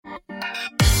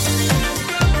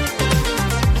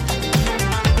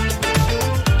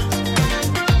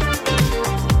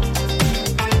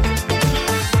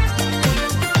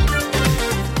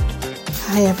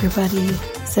everybody.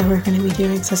 So we're going to be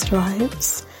doing Sister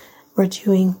Wives. We're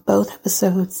doing both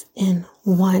episodes in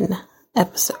one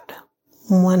episode.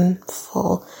 One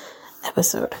full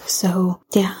episode. So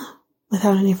yeah,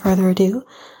 without any further ado,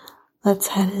 let's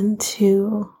head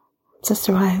into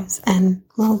Sister Wives and,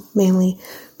 well, mainly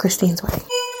Christine's wedding.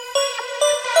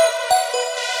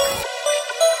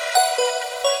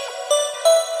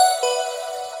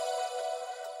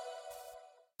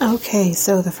 Okay,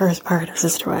 so the first part of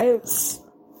Sister Wives,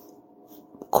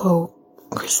 quote,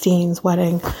 Christine's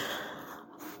wedding.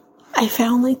 I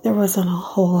found like there wasn't a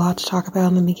whole lot to talk about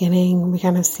in the beginning. We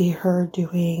kind of see her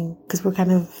doing, because we're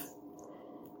kind of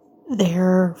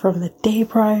there from the day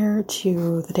prior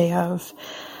to the day of,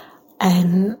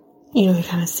 and, you know, we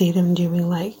kind of see them doing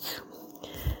like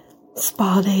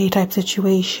spa day type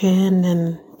situation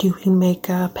and doing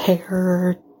makeup,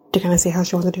 hair, to kind of see how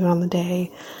she wants to do it on the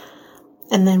day.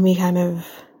 And then we kind of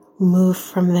move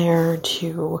from there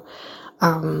to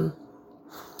her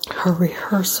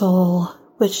rehearsal,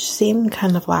 which seemed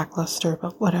kind of lackluster,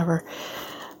 but whatever.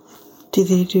 Do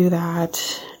they do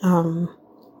that?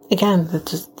 Again,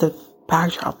 the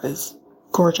backdrop is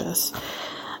gorgeous.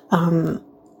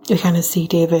 We kind of see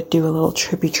David do a little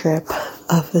trippy trip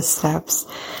of the steps.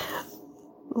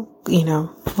 You know,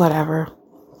 whatever.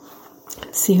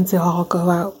 Seems to all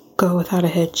go without a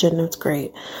hitch, and it's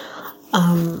great.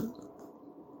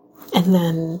 And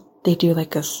then they do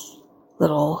like a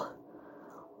little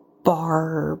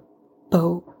bar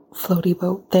boat, floaty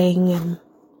boat thing, and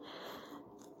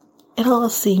it all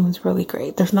seems really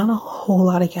great. There's not a whole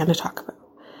lot again to talk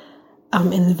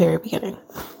about, in the very beginning.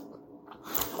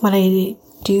 What I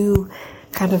do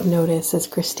kind of notice is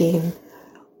Christine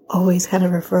always kind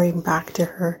of referring back to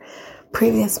her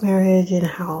previous marriage and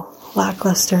how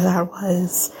lackluster that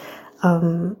was,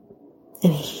 and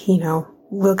you know,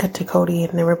 we'll get to Cody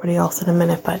and everybody else in a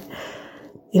minute, but,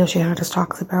 you know, she kind of just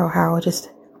talks about how it just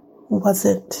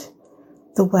wasn't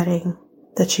the wedding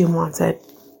that she wanted.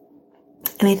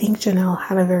 And I think Janelle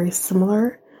had a very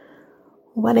similar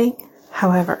wedding.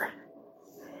 However,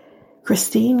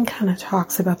 Christine kind of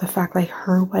talks about the fact like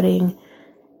her wedding,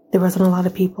 there wasn't a lot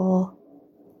of people.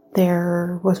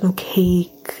 There was no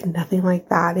cake, nothing like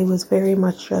that. It was very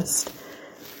much just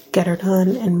get her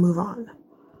done and move on.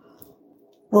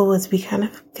 Well, as we kind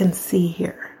of can see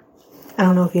here, I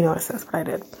don't know if you noticed this, but I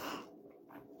did.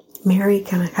 Mary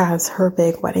kind of has her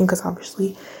big wedding because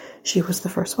obviously she was the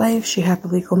first wife. She had the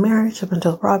legal marriage up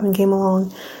until Robin came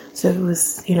along. So it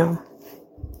was, you know,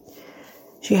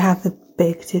 she had the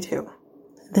big to do.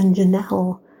 Then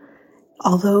Janelle,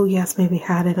 although yes, maybe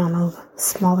had it on a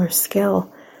smaller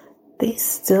scale, they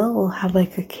still had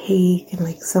like a cake and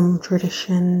like some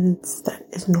traditions that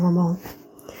is normal.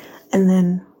 And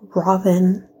then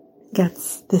Robin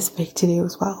gets this big to do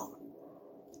as well.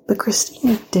 But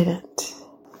Christine didn't.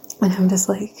 And I'm just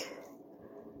like,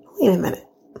 wait a minute.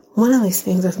 One of these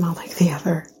things is not like the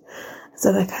other.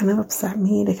 So that kind of upset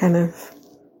me to kind of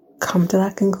come to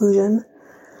that conclusion.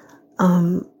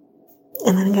 And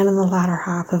then again in the latter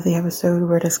half of the episode,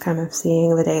 we're just kind of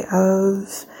seeing the day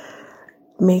of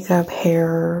makeup,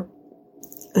 hair,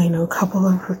 you know, a couple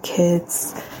of her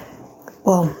kids.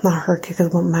 Well, not her kid,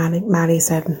 because what Maddie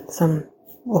said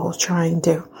trying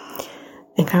to.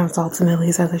 And kind of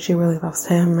ultimately said that she really loves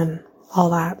him and all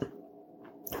that.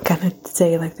 Kind of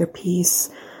say like their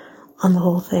piece on the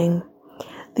whole thing.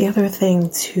 The other thing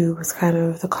too was kind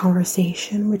of the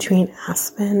conversation between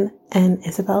Aspen and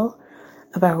Isabel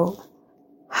about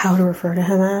how to refer to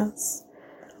him as.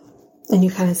 And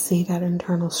you kind of see that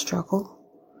internal struggle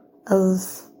of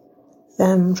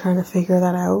them trying to figure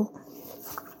that out.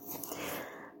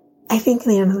 I think at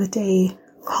the end of the day,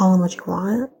 call him what you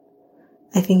want.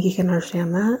 I think you can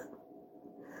understand that.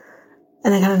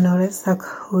 And I kind of noticed how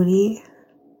Cody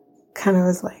kind of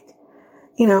was like,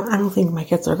 you know, I don't think my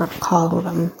kids are going to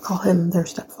call him their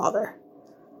stepfather.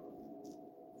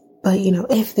 But, you know,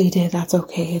 if they did, that's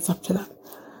okay. It's up to them.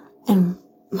 And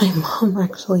my mom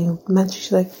actually mentioned,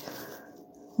 she's like,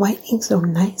 why are you being so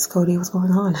nice, Cody? What's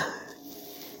going on?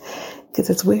 Because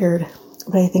it's weird.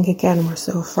 But I think, again, we're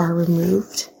so far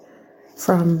removed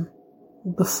from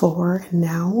before and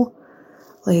now.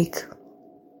 Like,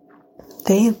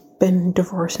 they've been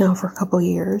divorced now for a couple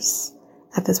years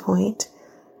at this point.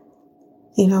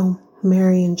 You know,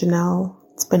 Mary and Janelle,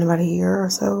 it's been about a year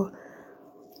or so.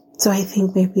 So I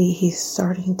think maybe he's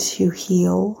starting to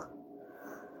heal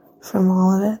from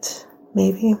all of it.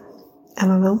 Maybe. I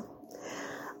don't know.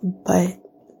 But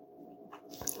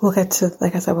we'll get to,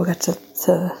 like I said, we'll get to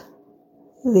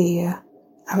the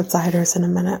outsiders in a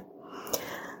minute.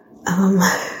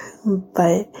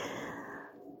 But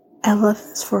I love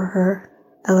this for her.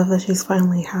 I love that she's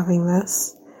finally having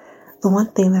this. The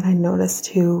one thing that I noticed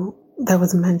too that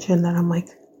was mentioned that I'm like,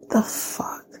 the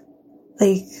fuck?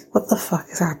 Like, what the fuck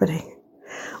is happening?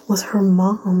 Was her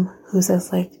mom, who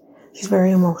says like, she's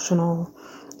very emotional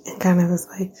and kind of is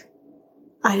like,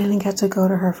 I didn't get to go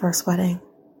to her first wedding.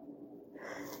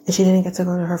 And she didn't get to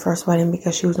go to her first wedding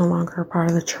because she was no longer a part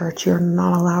of the church. You're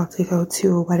not allowed to go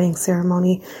to a wedding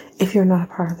ceremony if you're not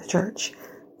a part of the church.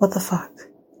 What the fuck?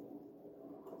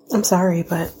 I'm sorry,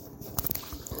 but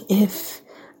I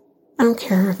don't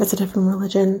care if it's a different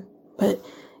religion, but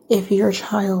if your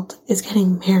child is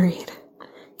getting married,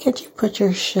 can't you put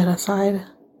your shit aside?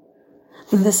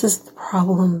 And this is the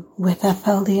problem with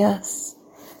FLDS,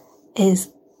 is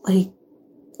like,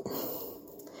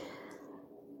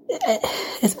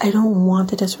 I don't want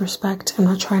to disrespect. I'm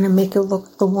not trying to make it look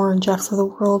like the Warren Jeffs of the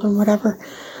world and whatever,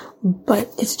 but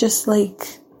it's just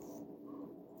like,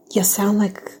 you sound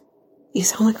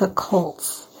like a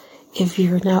cult. If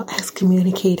you're now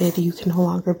excommunicated, you can no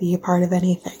longer be a part of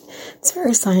anything. It's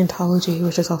very Scientology,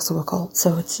 which is also a cult.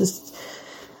 So it's just,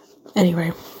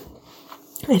 anyway,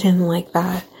 I didn't like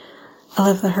that. I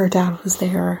love that her dad was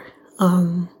there,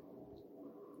 and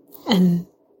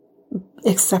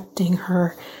accepting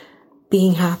her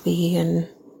being happy, and,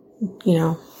 you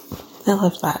know, I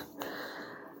love that.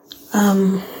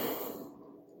 I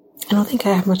don't think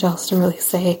I have much else to really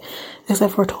say,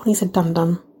 except for Tony's a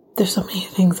dum-dum. There's so many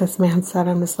things this man said,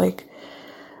 I'm just like,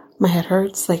 my head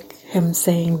hurts, like him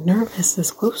saying nervous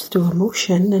is close to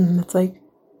emotion, and it's like,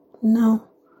 no,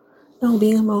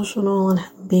 being emotional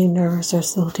and being nervous are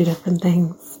still two different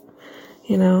things,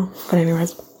 you know? But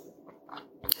anyways,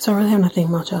 so I really have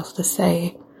nothing much else to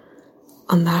say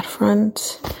on that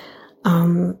front,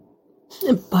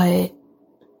 but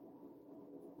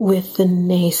with the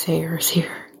naysayers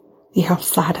here, the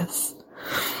outsiders,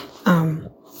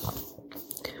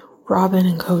 Robin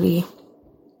and Cody,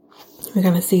 we're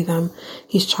gonna see them.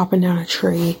 He's chopping down a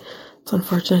tree. It's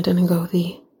unfortunate it didn't go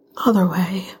the other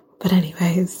way, but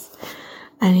anyways,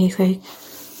 and he's like,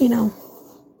 you know,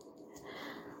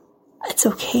 it's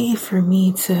okay for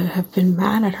me to have been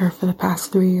mad at her for the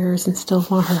past 3 years and still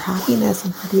want her happiness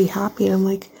and her to be happy. And I'm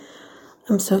like,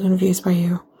 I'm so confused by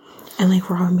you. And like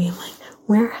Robin being like,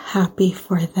 we're happy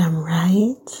for them,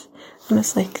 right? I'm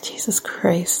just like, Jesus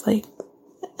Christ, like,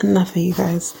 enough of you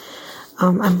guys.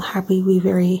 I'm happy we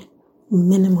very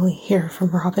minimally hear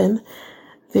from Robin.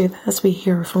 Through this, we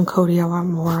hear from Cody a lot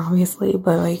more, obviously,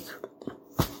 but like,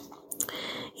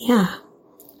 yeah.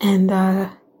 And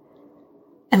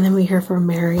then we hear from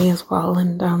Mary as well,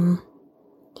 and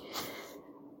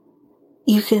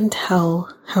you can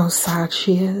tell how sad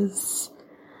she is,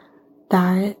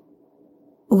 that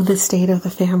the state of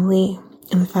the family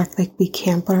and the fact that we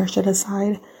can't put our shit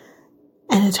aside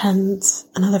and attend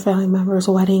another family member's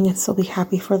wedding and still be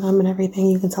happy for them and everything.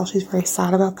 You can tell she's very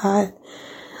sad about that.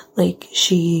 Like,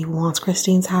 she wants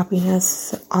Christine's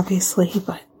happiness, obviously,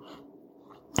 but,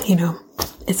 you know,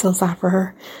 it's still sad for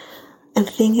her. And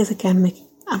the thing is, again, like,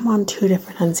 I'm on two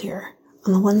different ends here.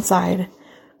 On the one side,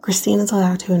 Christine is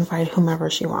allowed to invite whomever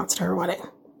she wants to her wedding.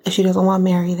 If she doesn't want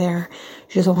Mary there,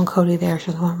 she doesn't want Cody there, she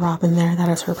doesn't want Robin there, that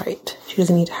is her right. She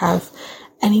doesn't need to have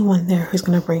anyone there who's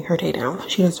going to bring her day down.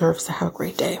 She deserves to have a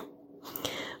great day.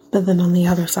 But then on the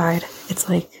other side, it's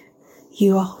like,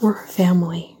 you all were a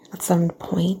family at some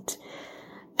point.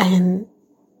 And,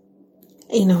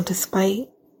 you know, despite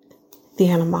the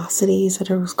animosities that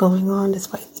was going on,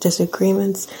 despite the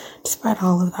disagreements, despite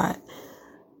all of that,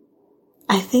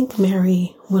 I think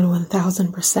Mary would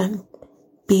 1000%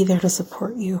 be there to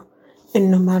support you. And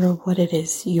no matter what it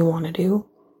is you want to do,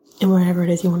 and whatever it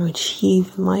is you want to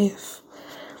achieve in life.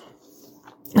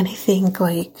 And I think,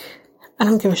 like, I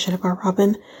don't give a shit about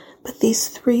Robin, but these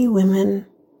three women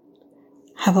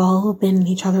have all been in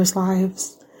each other's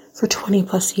lives for 20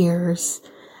 plus years.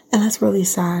 And that's really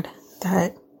sad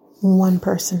that one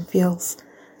person feels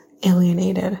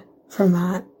alienated from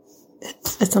that.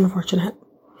 It's unfortunate.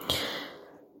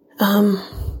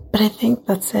 But I think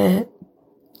that's it.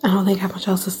 I don't think I have much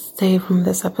else to say from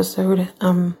this episode.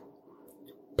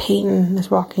 Peyton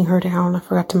is walking her down. I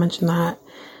forgot to mention that.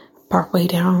 Partway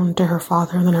down to her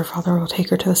father, and then her father will take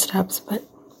her to the steps. But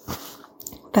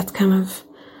that's kind of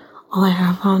all I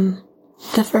have on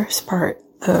the first part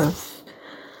of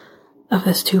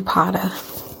this two-parter.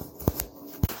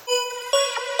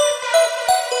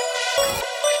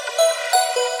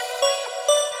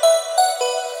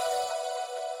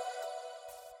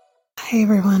 Hi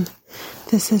everyone,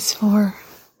 this is for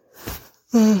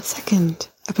the second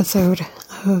episode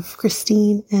of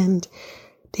Christine and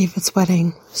David's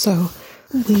wedding. So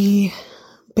we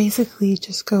basically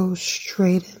just go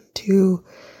straight into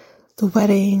the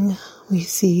wedding, we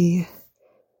see, I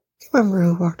can't remember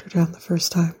who walked her down the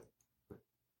first time.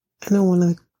 I know one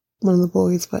of the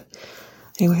boys, but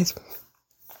anyways,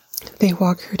 they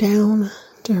walk her down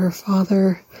to her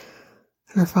father,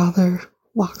 and her father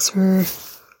walks her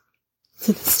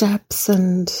to the steps,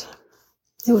 and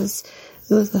it was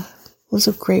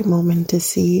a great moment to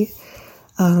see,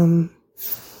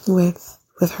 with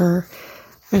her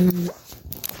and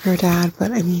her dad.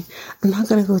 But I mean, I'm not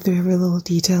going to go through every little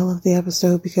detail of the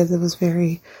episode because it was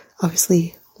very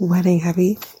obviously wedding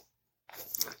heavy.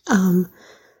 I'm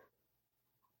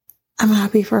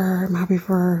happy for her. I'm happy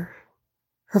for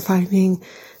her finding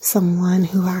someone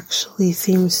who actually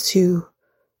seems to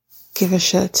give a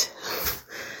shit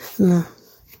in the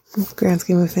grand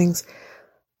scheme of things.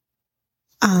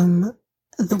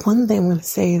 The one thing I'm going to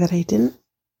say that I don't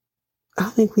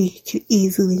think we could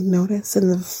easily notice in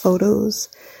the photos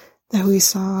that we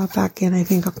saw back in, I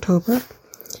think, October,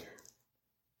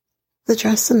 the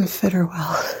dress didn't fit her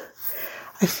well.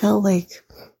 I felt like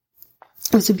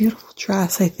it was a beautiful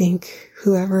dress. I think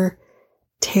whoever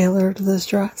tailored this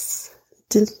dress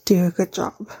didn't do a good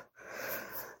job.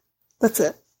 That's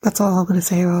it. That's all I'm going to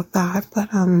say about that.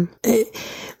 But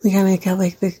we kind of get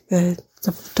like the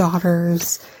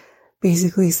daughters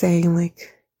basically saying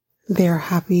like they're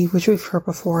happy, which we've heard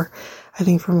before. I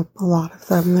think from a lot of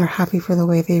them, they're happy for the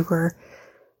way they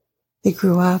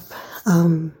grew up,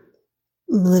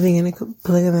 living in a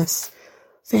polygamous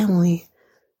family,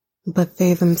 but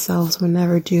they themselves would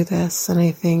never do this. And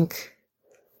I think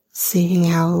seeing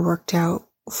how it worked out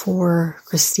for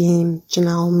Christine,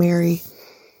 Janelle, Mary,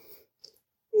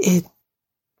 it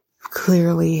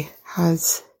clearly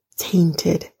has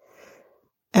tainted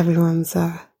everyone's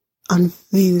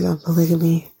views on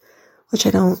polygamy, which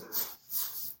I don't.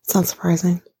 It's not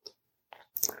surprising.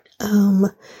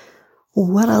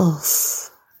 What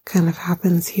else kind of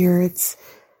happens here? It's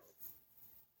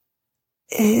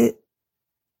kind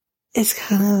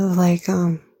of like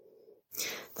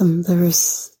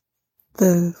there's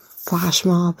the flash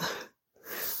mob,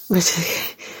 which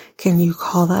can you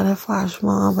call that a flash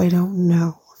mob? I don't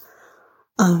know.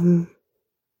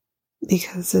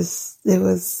 Because it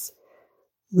was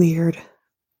weird.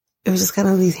 It was just kind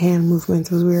of these hand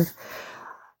movements. It was weird.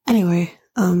 Anyway,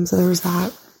 so there was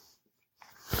that.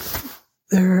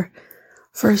 Their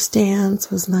first dance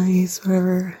was nice,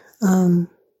 whatever. And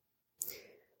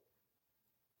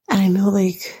I know,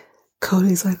 like,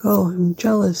 Cody's like, oh, I'm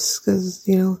jealous because,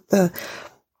 you know, the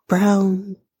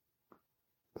brown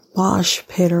mosh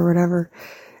pit or whatever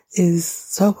is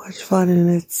so much fun, and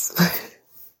it's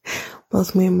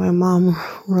both me and my mom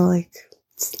were like,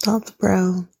 it's not the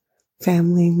Brown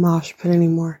family mosh pit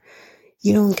anymore.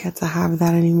 You don't get to have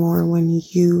that anymore when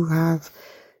you have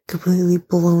completely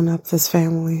blown up this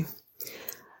family.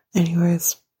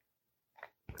 Anyways,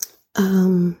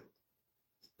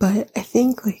 but I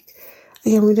think, like,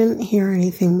 again, we didn't hear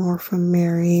anything more from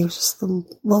Mary. It was just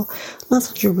that's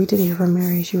not true. We did hear from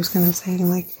Mary. She was kind of saying,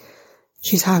 like,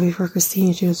 she's happy for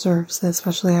Christine. She deserves this,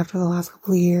 especially after the last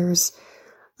couple of years.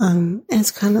 And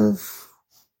it's kind of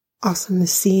awesome to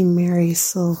see Mary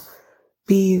still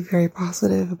be very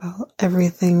positive about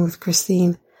everything with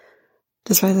Christine,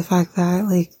 despite the fact that,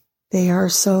 like, they are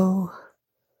so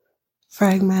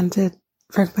fragmented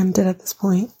at this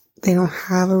point. They don't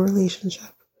have a relationship.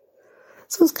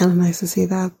 So it's kind of nice to see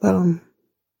that, but I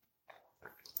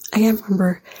can't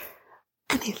remember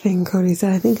anything Cody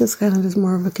said. I think it's kind of just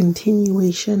more of a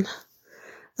continuation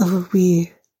of what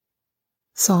we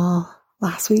saw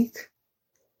last week.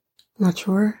 I'm not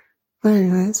sure. But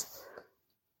anyways,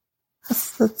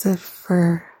 that's it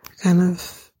for kind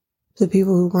of the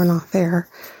people who were not there.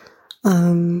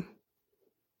 Just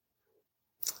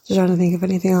trying to think of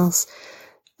anything else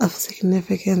of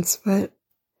significance, but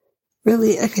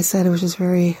really, like I said, it was just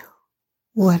very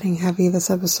wedding heavy this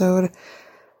episode.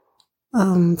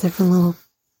 Different little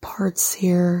parts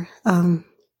here.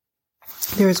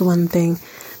 There's one thing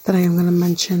that I am going to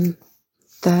mention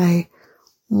that I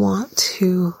want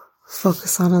to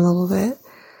focus on a little bit.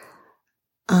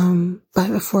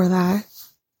 But before that,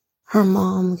 her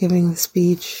mom giving the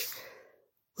speech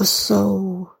was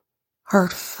so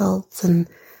heartfelt and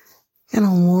kind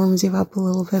of warms you up a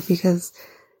little bit, because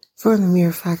for the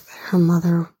mere fact that her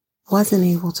mother wasn't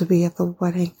able to be at the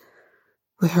wedding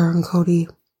with her and Cody,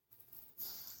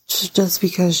 just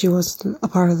because she wasn't a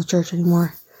part of the church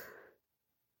anymore,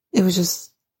 it was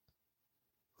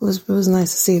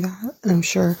nice to see that. And I'm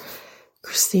sure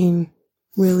Christine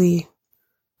really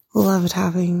loved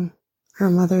having her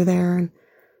mother there and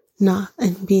not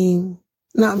being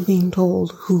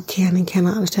told who can and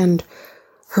cannot attend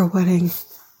her wedding.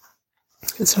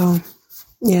 So,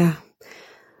 yeah,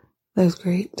 That was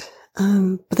great.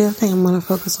 But the other thing I'm going to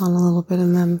focus on a little bit,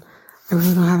 and then I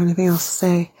really don't have anything else to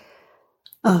say.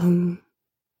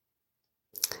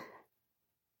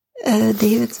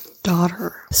 David's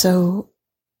daughter. So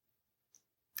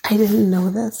I didn't know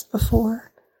this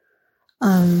before.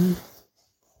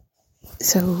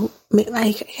 So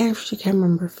I actually can't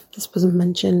remember if this was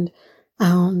mentioned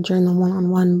during the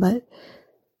one-on-one, but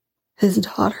his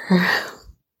daughter,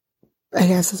 I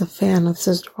guess, is a fan of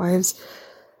Sister Wives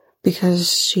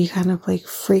because she kind of like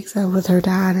freaks out with her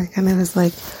dad and kind of is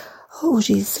like, oh,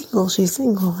 she's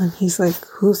single. And he's like,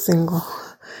 who's single?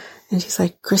 And she's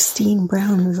like, Christine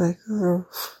Brown. He's like, oh,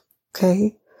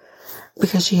 okay.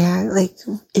 Because she had like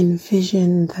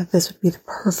envisioned that this would be the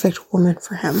perfect woman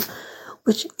for him,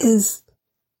 which is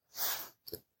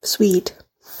sweet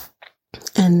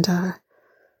and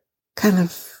kind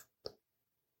of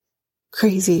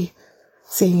crazy,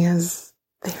 seeing as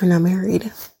they are now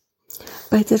married.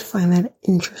 But I did find that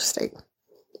interesting.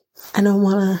 I don't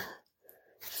want to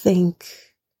think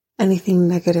anything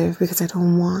negative because I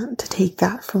don't want to take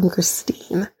that from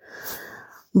Christine.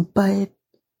 But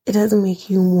it does make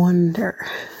you wonder,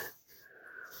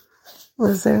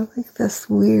 was there like this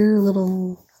weird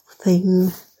little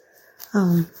thing?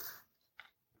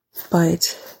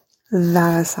 But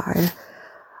that aside,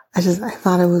 I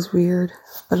thought it was weird,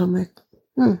 but I'm like,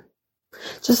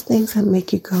 just things that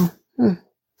make you go, and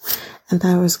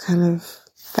that was kind of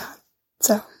that.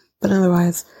 So, but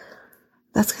otherwise,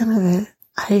 that's kind of it.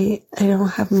 I don't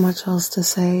have much else to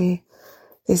say.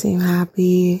 They seem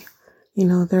happy. You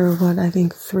know, they're I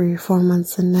think 3 or 4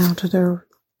 months in now to their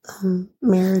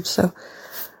marriage. So,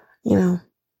 you know,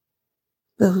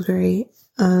 that was great.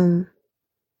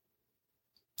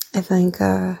 I think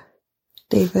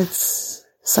David's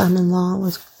son-in-law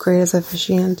was great as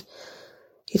officiant.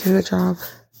 He did a good job.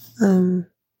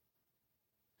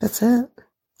 That's it.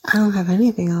 I don't have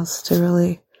anything else to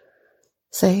really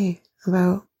say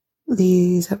about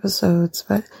these episodes,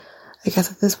 but I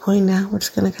guess at this point now we're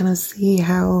just gonna kind of see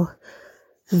how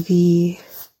the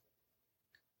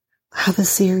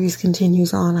series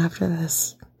continues on after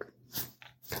this.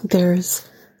 There's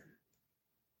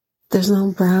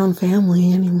no Brown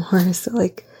family anymore, so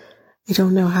like I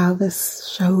don't know how this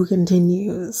show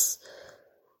continues.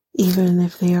 Even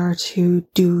if they are to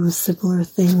do a similar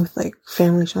thing with like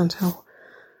Family Chantel,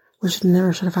 which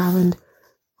never should have happened,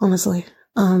 honestly.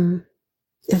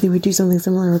 If they would do something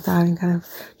similar with that and kind of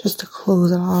just to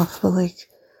close it off, but like,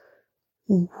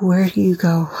 where do you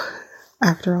go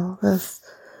after all this?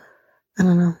 I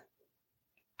don't know.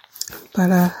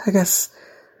 But I guess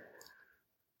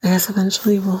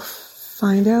eventually we'll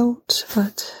find out,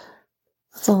 but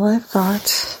that's all I've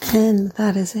got. And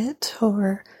that is it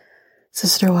for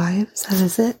Sister Wives. That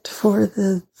is it for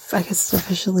I guess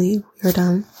officially we're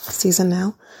done season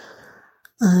now.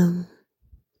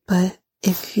 But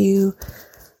if you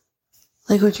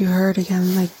like what you heard,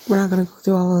 again, like we're not going to go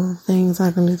through all of the things, I'm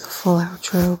not going to do the full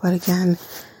outro, but again,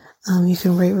 you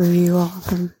can rate, review all of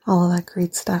that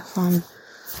great stuff on,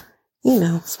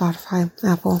 Spotify,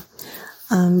 Apple.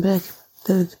 But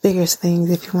the biggest things,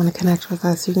 if you want to connect with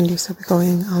us, you can do so by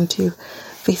going onto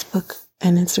Facebook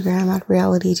and Instagram at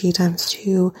Reality Tea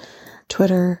x2,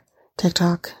 Twitter,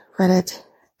 TikTok, Reddit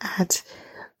at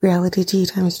Reality Tea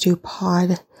x2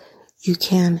 pod. You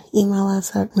can email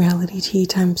us at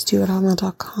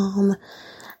realitytea2@hotmail.com,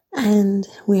 and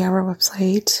we have our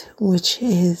website, which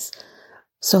is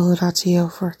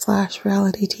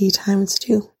solo.to/realitytea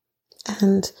x2.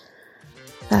 And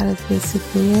that is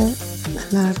basically it.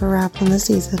 And that is a wrap on the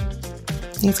season.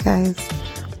 Thanks, guys.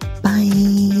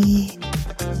 Bye.